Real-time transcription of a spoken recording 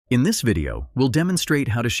In this video, we'll demonstrate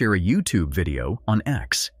how to share a YouTube video on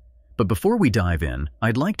X. But before we dive in,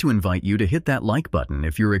 I'd like to invite you to hit that like button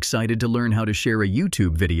if you're excited to learn how to share a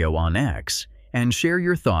YouTube video on X, and share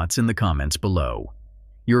your thoughts in the comments below.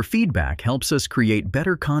 Your feedback helps us create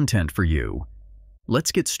better content for you.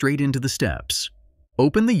 Let's get straight into the steps.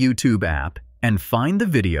 Open the YouTube app and find the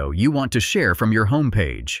video you want to share from your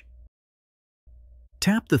homepage.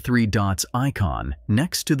 Tap the three dots icon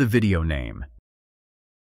next to the video name.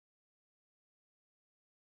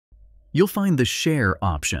 You'll find the Share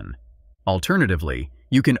option. Alternatively,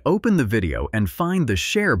 you can open the video and find the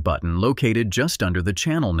Share button located just under the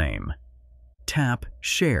channel name. Tap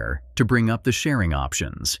Share to bring up the sharing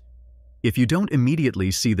options. If you don't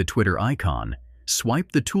immediately see the Twitter icon,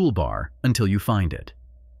 swipe the toolbar until you find it.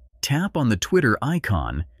 Tap on the Twitter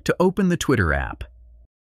icon to open the Twitter app.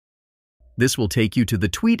 This will take you to the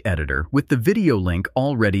tweet editor with the video link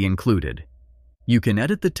already included. You can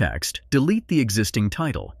edit the text, delete the existing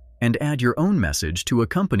title, and add your own message to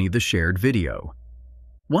accompany the shared video.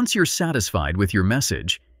 Once you're satisfied with your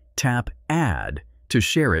message, tap Add to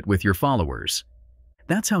share it with your followers.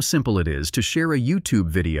 That's how simple it is to share a YouTube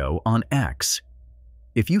video on X.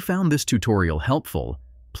 If you found this tutorial helpful,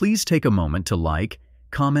 please take a moment to like,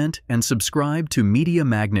 comment, and subscribe to Media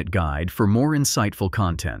Magnet Guide for more insightful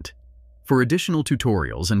content. For additional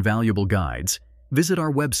tutorials and valuable guides, visit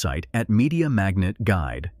our website at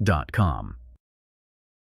MediaMagnetGuide.com.